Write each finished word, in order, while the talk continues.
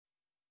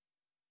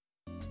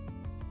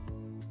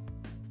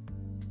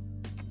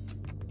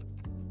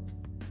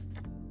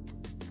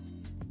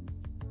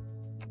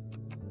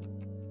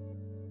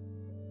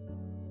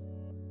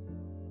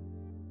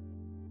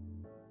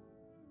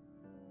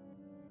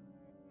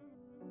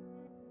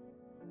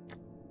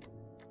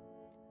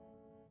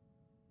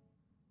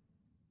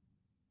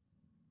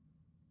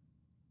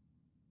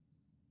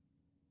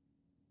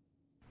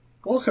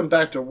Welcome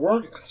back to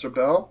work, Mr.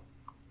 Bell.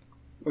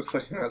 Looks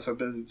like you're not so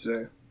busy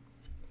today.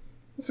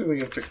 Let's see if we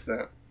can fix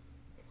that.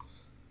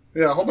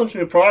 We got a whole bunch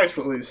of new products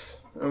released,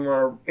 and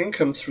our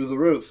income's through the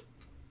roof.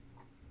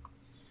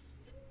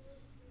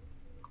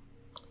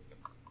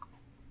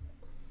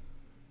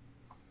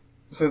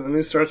 Looks like the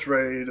new start's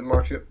ready to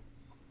market.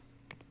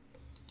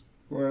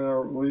 We're gonna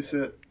release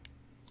it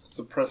as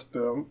a press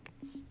build.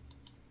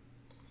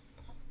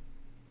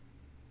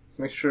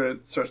 Make sure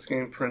it starts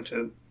getting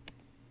printed.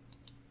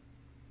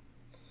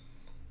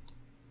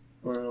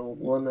 We're gonna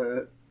limit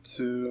it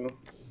to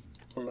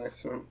a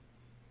maximum.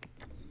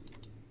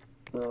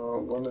 No,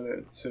 limit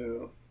it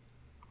to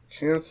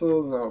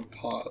cancel. No,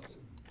 pause.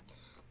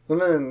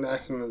 Limit and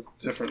maximum is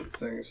different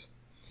things.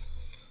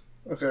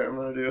 Okay, I'm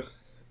gonna do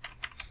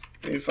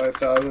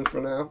 85,000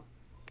 for now.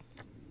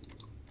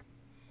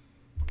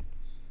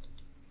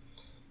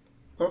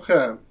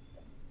 Okay.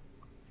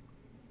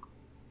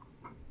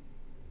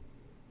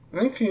 I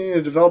think you need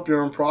to develop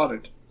your own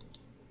product.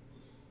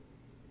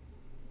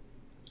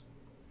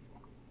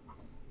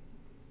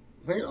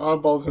 I think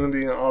Oddball's going to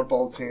be an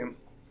Oddball team.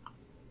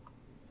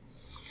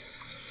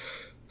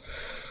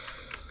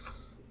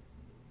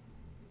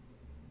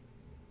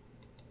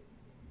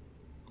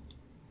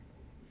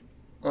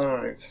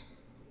 Alright.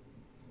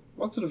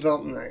 What to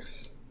develop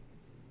next?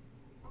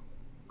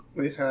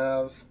 We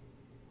have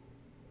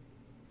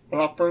an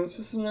operating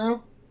system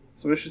now,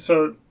 so we should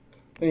start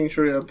making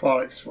sure we have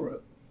products for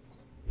it.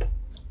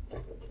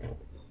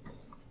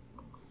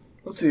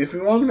 Let's see, if we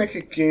want to make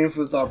a game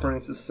for this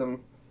operating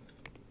system,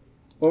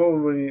 what do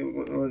we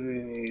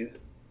need?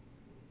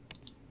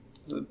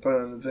 Is it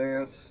put in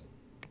advance?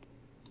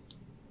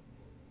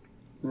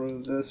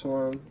 Remove this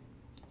one.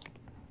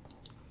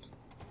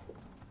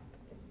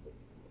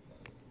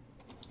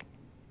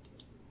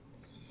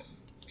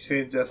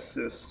 Okay, that's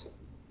this.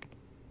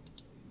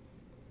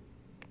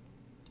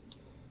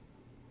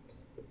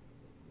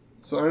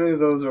 So any of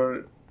those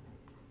are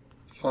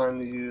fine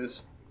to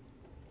use.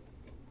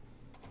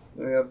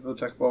 They have the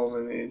tech level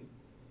they need.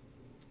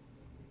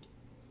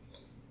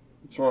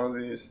 Which one of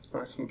these?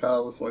 Not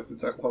compatible with selected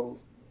tech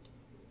levels.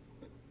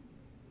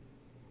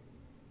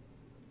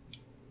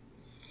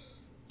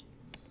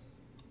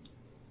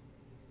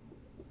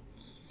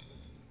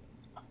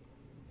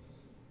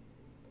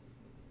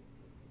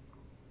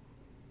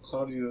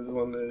 Audio is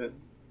limited.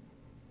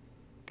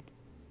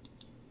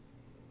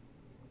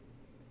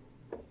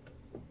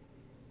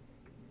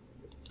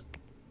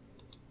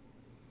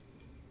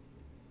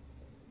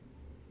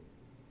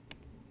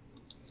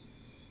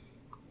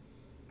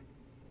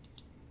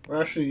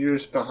 We're actually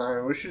years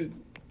behind. We should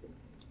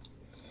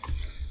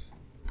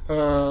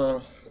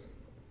if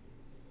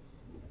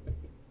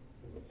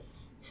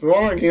we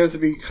want our games to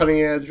be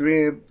cutting edge, we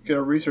need to get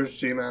a research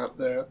team out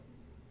there.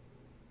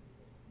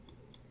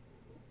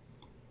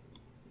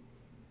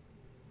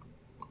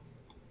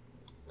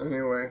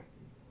 Anyway,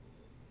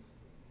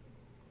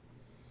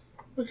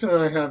 what can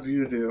I have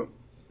you do?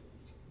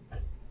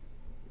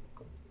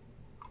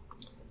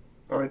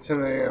 Alright,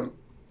 10 a.m.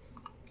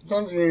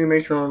 Sometimes you need to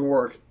make your own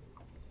work.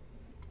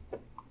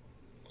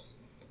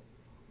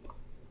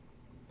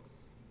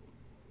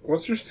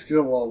 What's your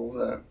skill levels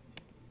at?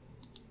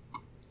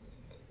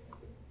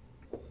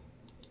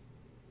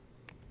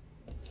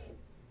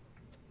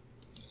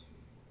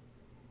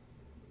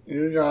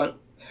 You got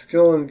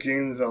skill in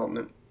game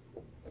development.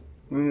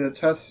 We need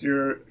to test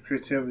your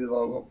creativity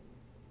level.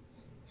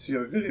 See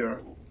how good you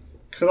are.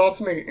 Could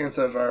also make an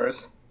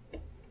antivirus.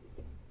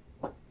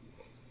 I'm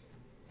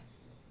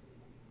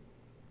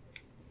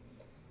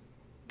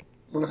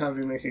gonna have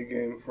you make a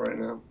game for right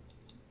now,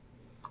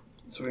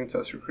 so we can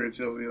test your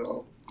creativity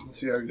level and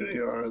see how good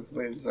you are as a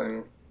lead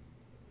designer.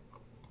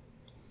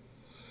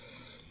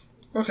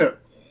 Okay.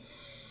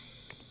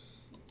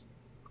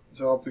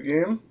 Develop a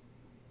game.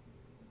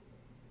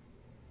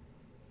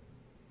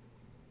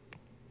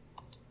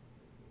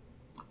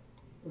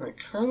 I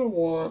kind of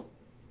want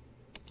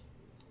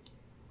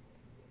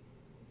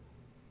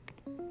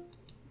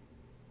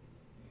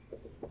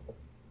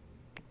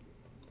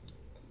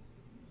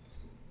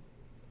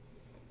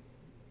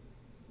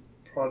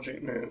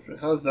project management.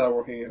 How's that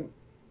working in?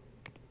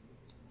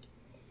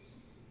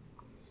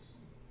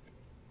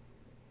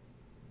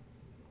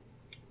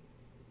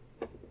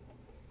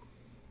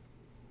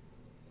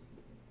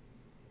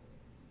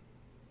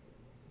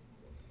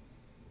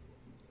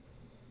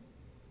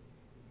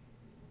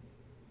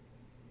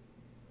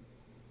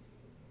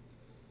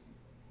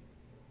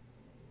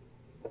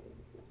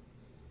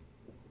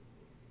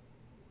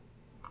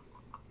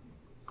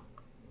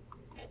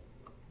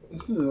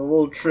 This is a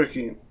little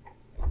tricky.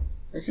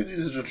 I could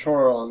use a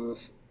tutorial on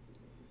this.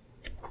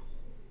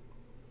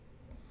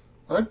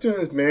 I like doing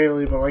this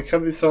manually, but my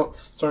company's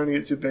starting to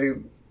get too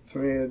big for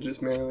me to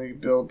just manually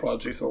build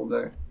projects all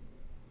day.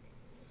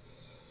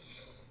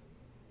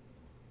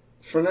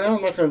 For now,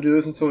 I'm not going to do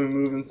this until we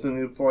move into a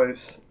new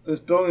place. This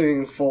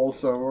building is full,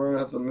 so we're going to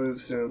have to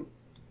move soon.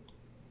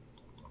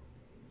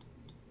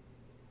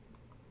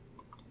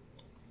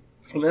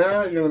 For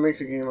now, you're going to make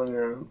a game on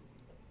your own.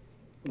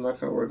 I'm not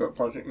going to worry about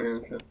project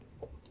management.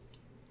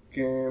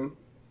 game,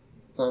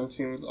 design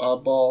teams,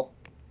 oddball,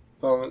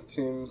 development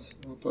teams,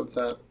 and put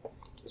that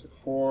to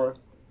 4.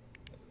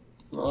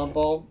 An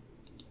oddball.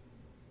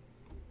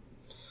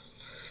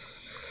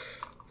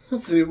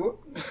 Let's see, we're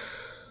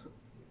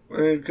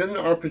good in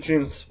RPG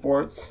and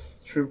sports.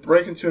 Should we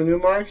break into a new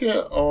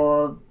market,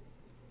 or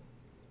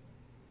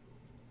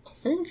I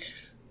think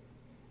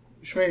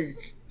we should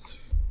make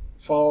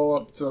follow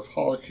up to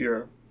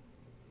Holocure.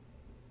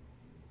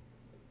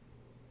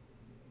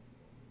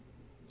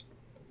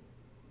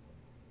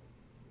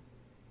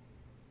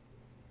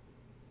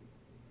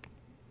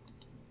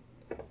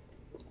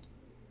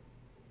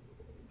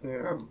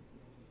 Yeah.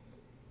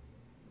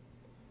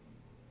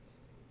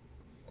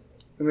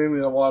 It made me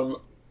a lot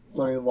of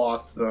money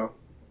lost, though.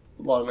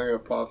 A lot of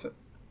negative profit.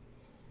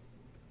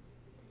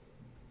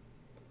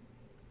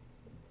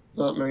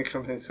 Not many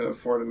companies can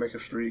afford to make a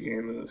free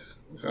game in this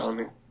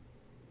economy.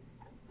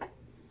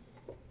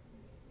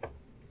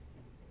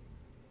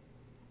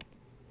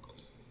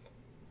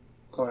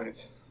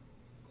 Alright.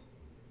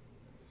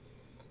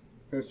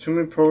 There's too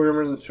many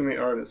programmers and too many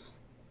artists.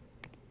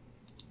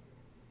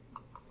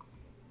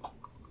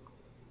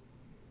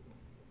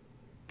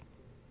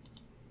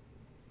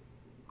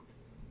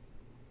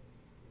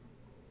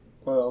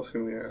 What else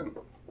can we add?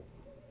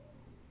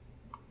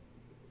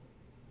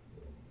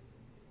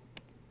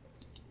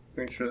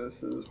 Make sure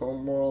this is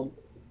homeworld.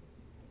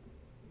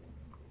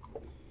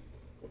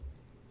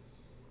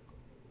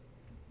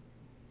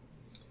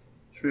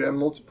 Should we add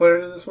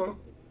multiplayer to this one?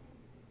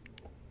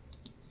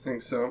 I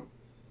think so.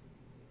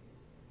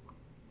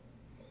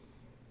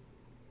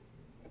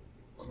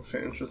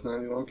 Okay, interest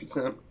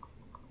 91%.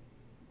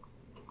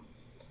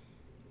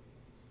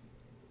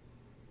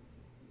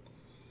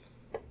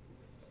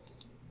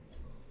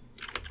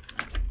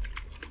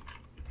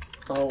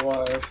 How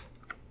live?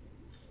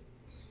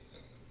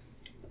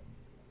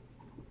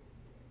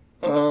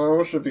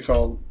 What should it be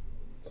called?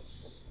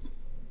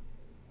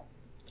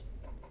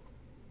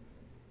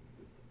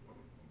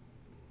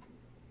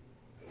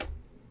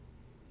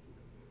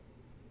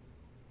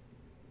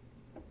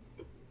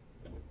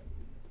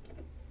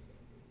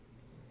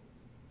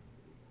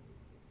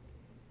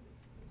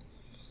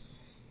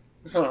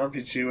 What kind of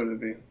RPG would it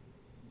be?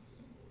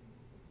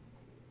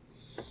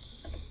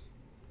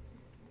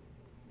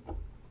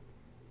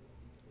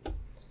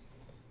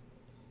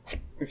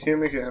 We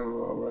can't make it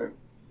MMO, right?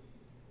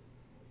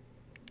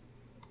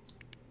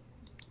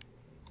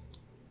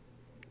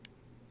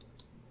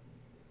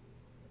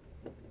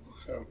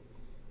 Okay.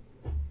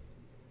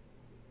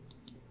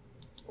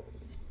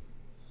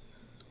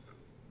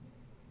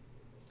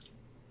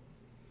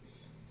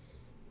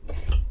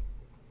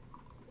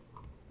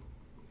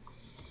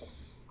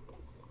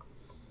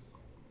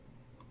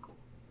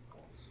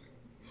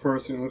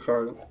 Forcing the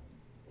card.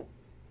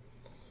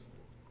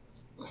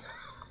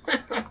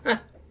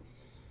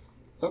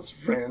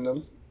 That's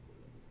random.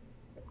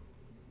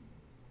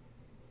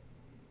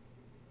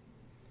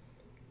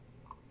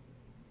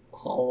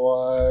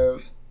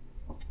 Alive.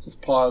 Let's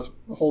pause.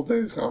 The whole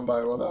day's gone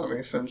by without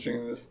me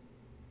finishing this.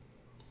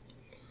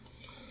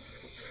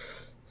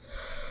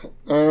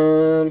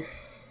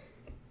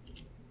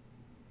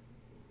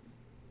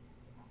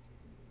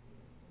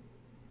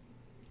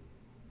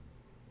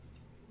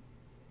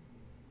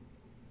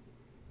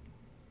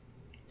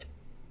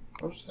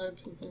 What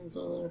types of things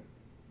are there?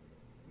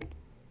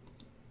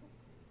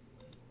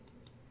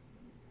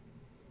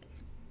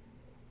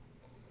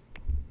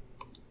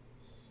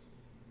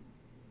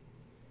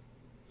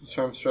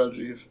 Charm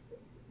strategy,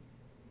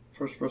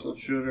 first person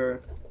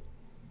shooter,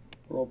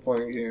 role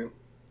playing game.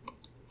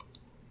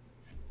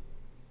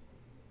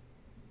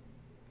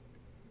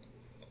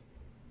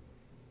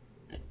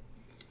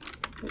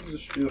 Let's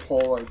just do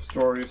whole life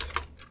stories.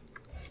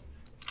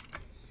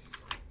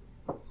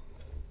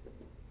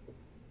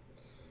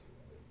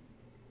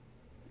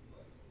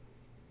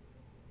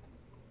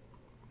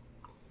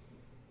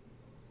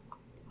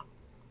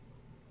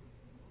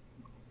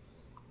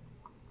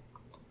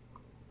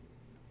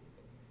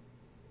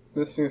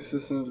 Missing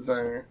assistant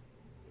designer.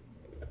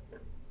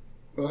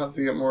 We'll have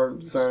to get more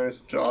designers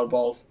to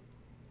oddballs.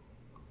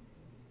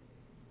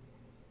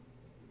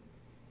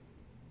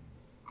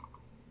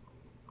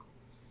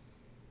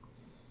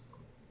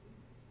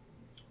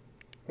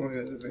 We'll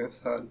get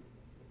advanced HUD.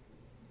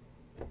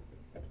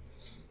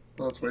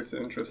 Well, that's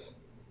wasted interest.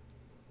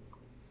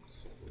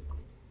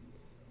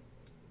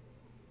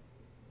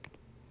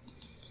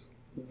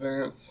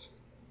 Advanced.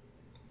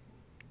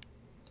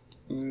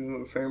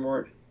 New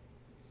framework.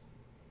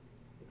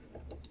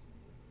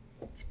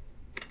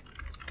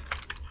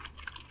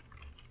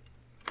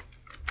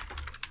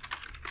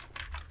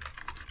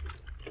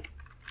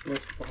 Look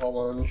at the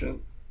hollow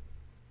engine.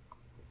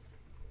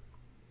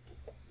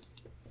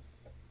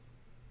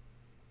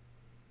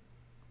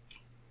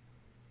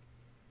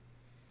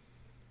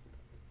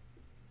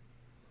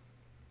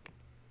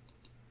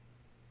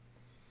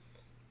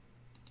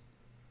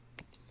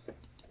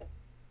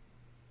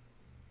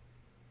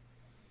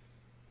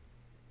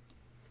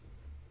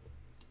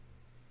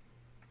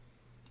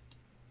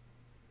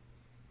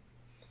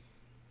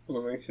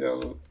 We'll make it on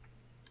the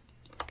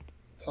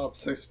top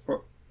 6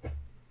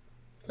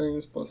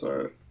 things plus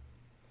ours.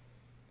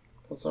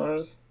 It's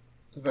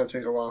gonna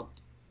take a while.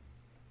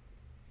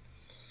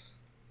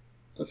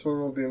 This one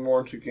will be more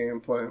into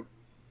gameplay.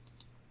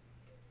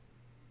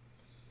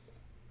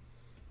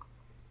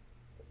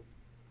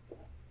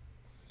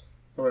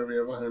 Alright, we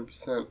have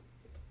 100%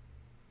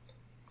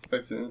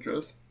 expected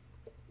interest.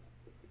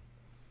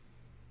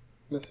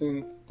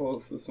 Missing full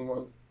system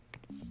 1.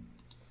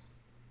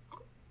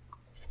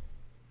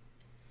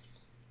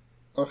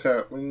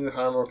 Okay, we need to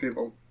hire more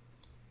people.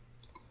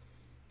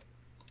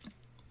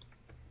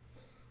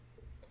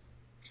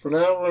 For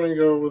now, we're going to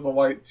go with a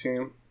light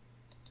team.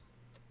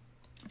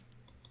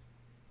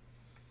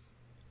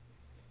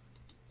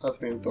 I have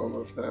to be in build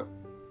mode for that.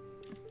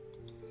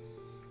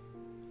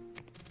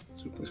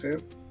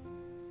 Duplicate.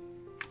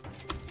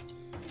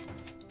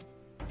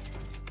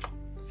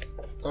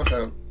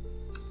 Okay.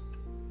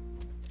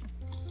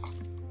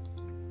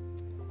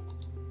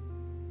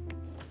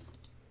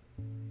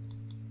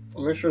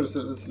 I'll make sure it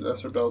says this is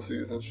Esther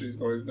Belsey since she's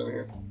always been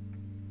here.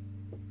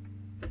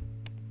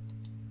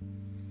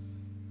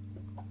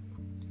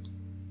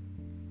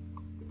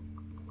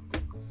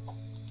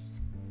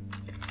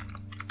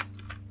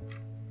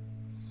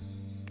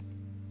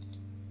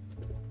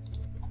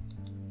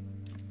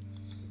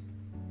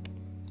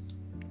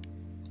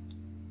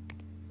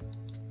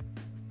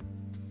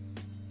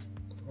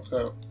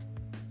 Okay,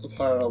 let's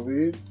hire a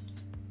lead.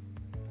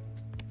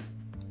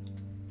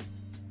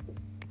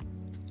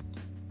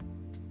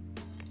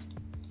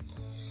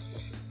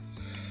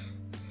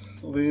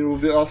 Lead will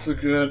be also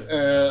good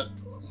at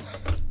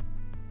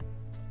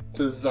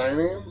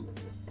designing.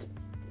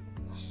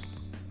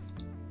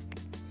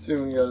 See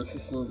when we got a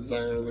system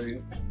designer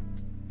lead.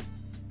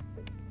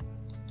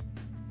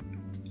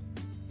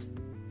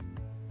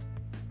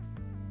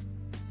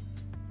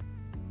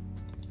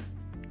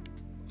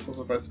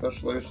 Filter by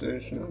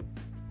specialization.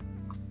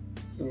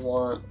 We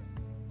want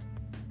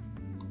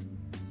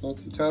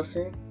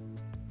multitasking.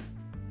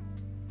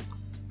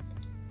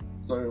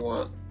 What do we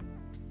want?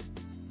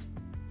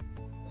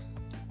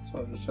 It's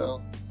hard to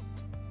tell.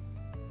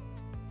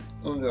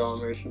 I'm gonna do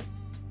automation.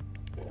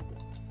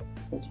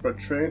 Filter by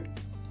trait.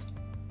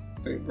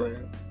 Big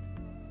brain.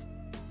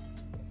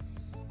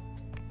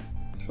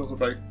 Filter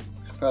by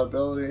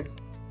compatibility.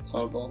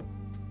 Audible.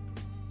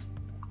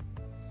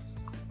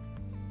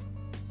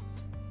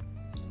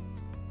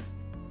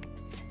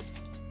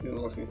 You're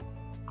lucky.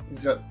 He's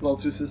got level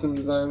 2 system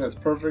design, that's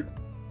perfect.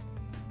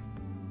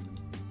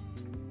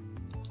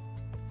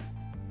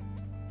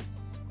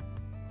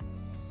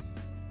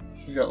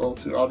 She's got level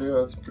 2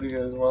 audio, that's pretty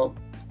good as well.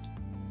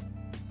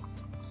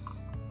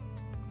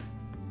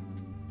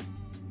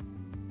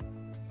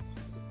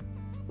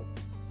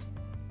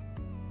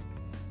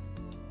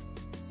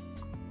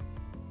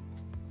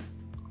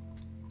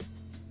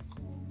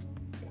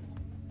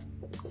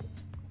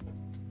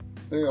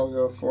 I think I'll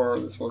go for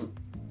this one.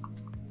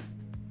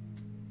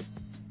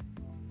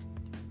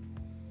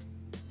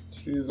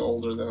 She's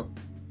older though.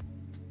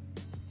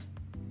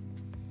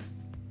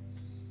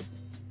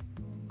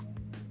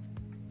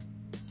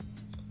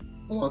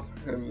 I want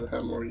him to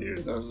have more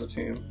years on the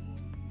team.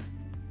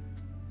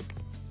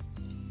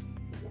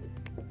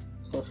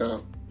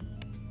 Okay.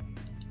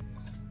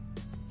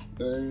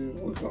 They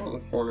will go on the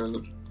corner of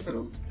the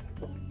room.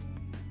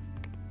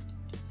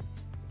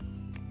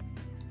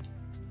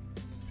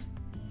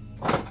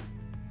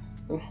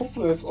 And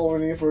hopefully that's all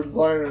we need for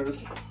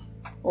designers.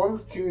 I want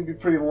this team to be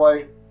pretty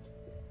light.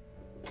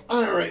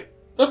 Alright,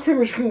 that pretty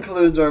much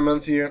concludes our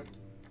month here.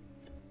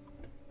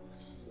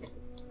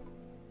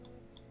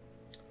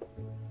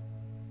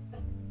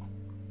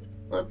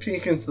 I'll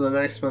peek into the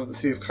next month to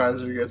see if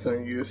Kaiser gets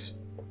any use.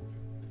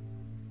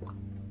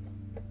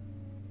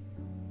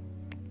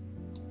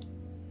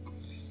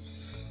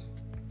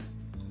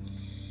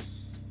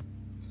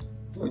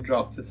 I'm gonna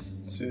drop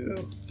this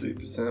to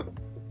 3%.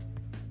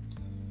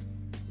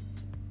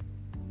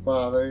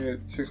 Wow, they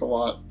took a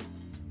lot.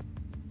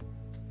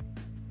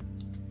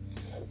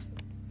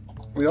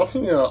 We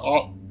also need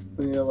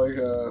like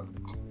a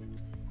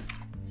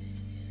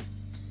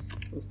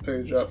this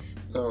page up.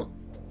 No,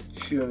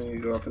 Q need to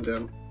go up and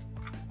down.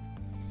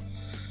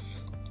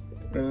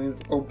 We need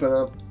to open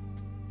up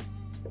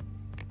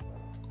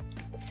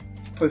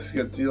a place to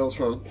get deals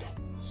from.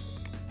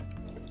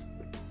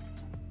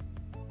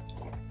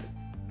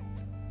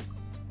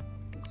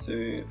 Let's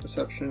see,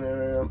 reception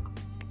area,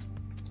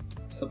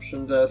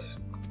 reception desk.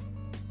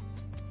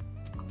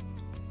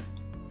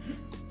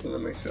 Gonna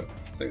make it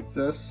like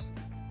this.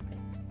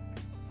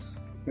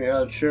 We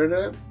add a chair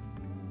to it.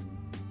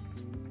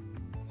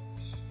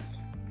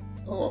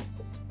 I'll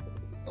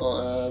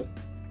add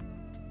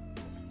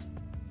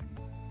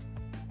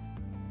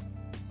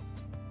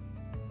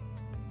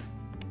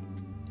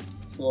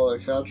smaller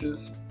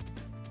couches.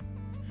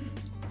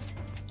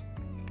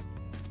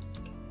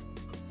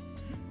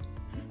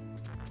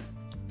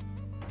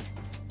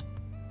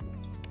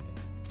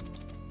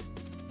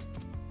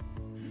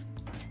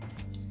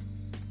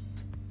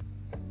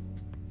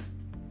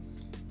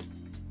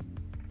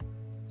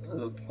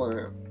 the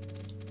plant.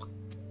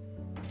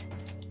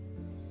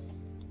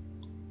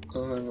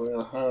 And then we're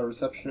gonna hire a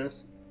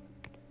receptionist.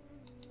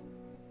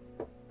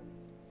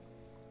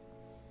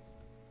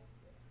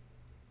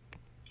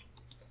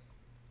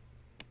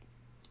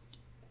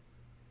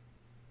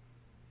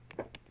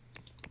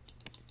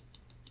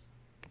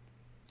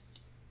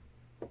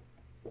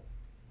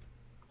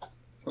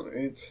 From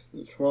 8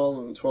 to 12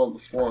 and 12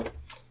 to 4.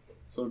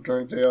 So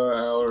during daylight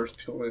hours,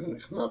 people can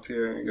come up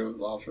here and give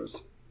us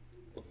offers.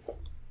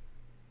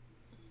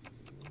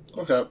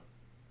 Okay.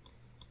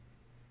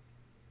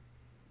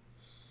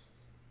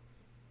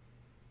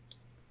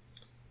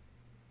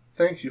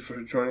 Thank you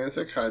for joining us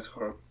at Kai's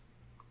Corp.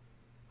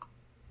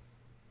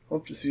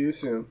 Hope to see you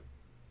soon.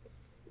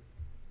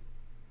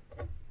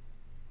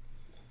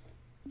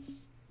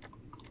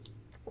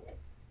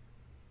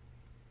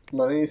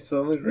 Money is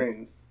still in the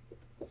green.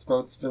 This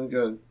month's been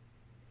good.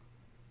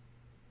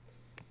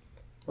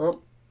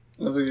 Well,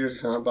 another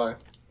year's gone by.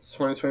 It's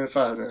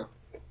 2025 now.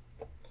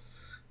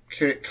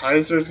 Okay,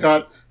 Kaiser's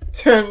got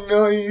 10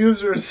 million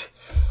users.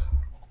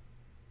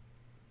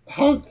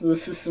 How's the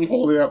system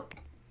holding up?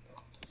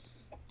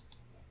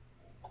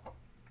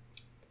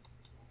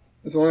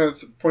 It's only at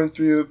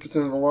 0.3%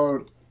 of the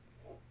load.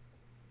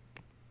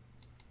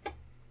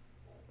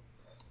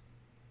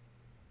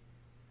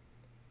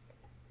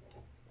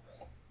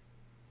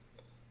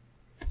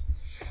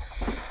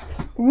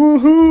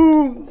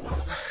 Woohoo!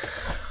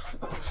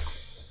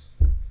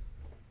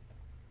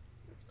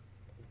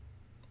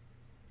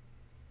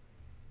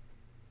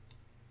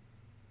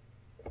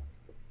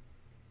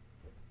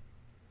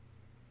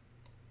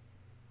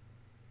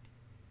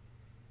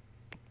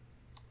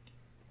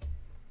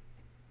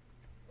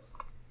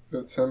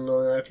 Got 10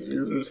 million active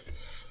users.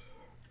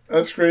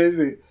 That's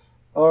crazy.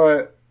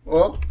 Alright,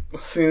 well,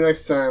 see you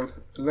next time,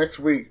 next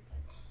week,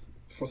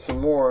 for some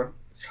more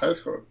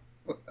Kai's Corp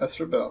with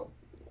Esther Bell.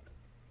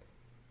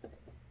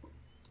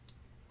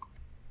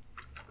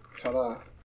 Ta-da.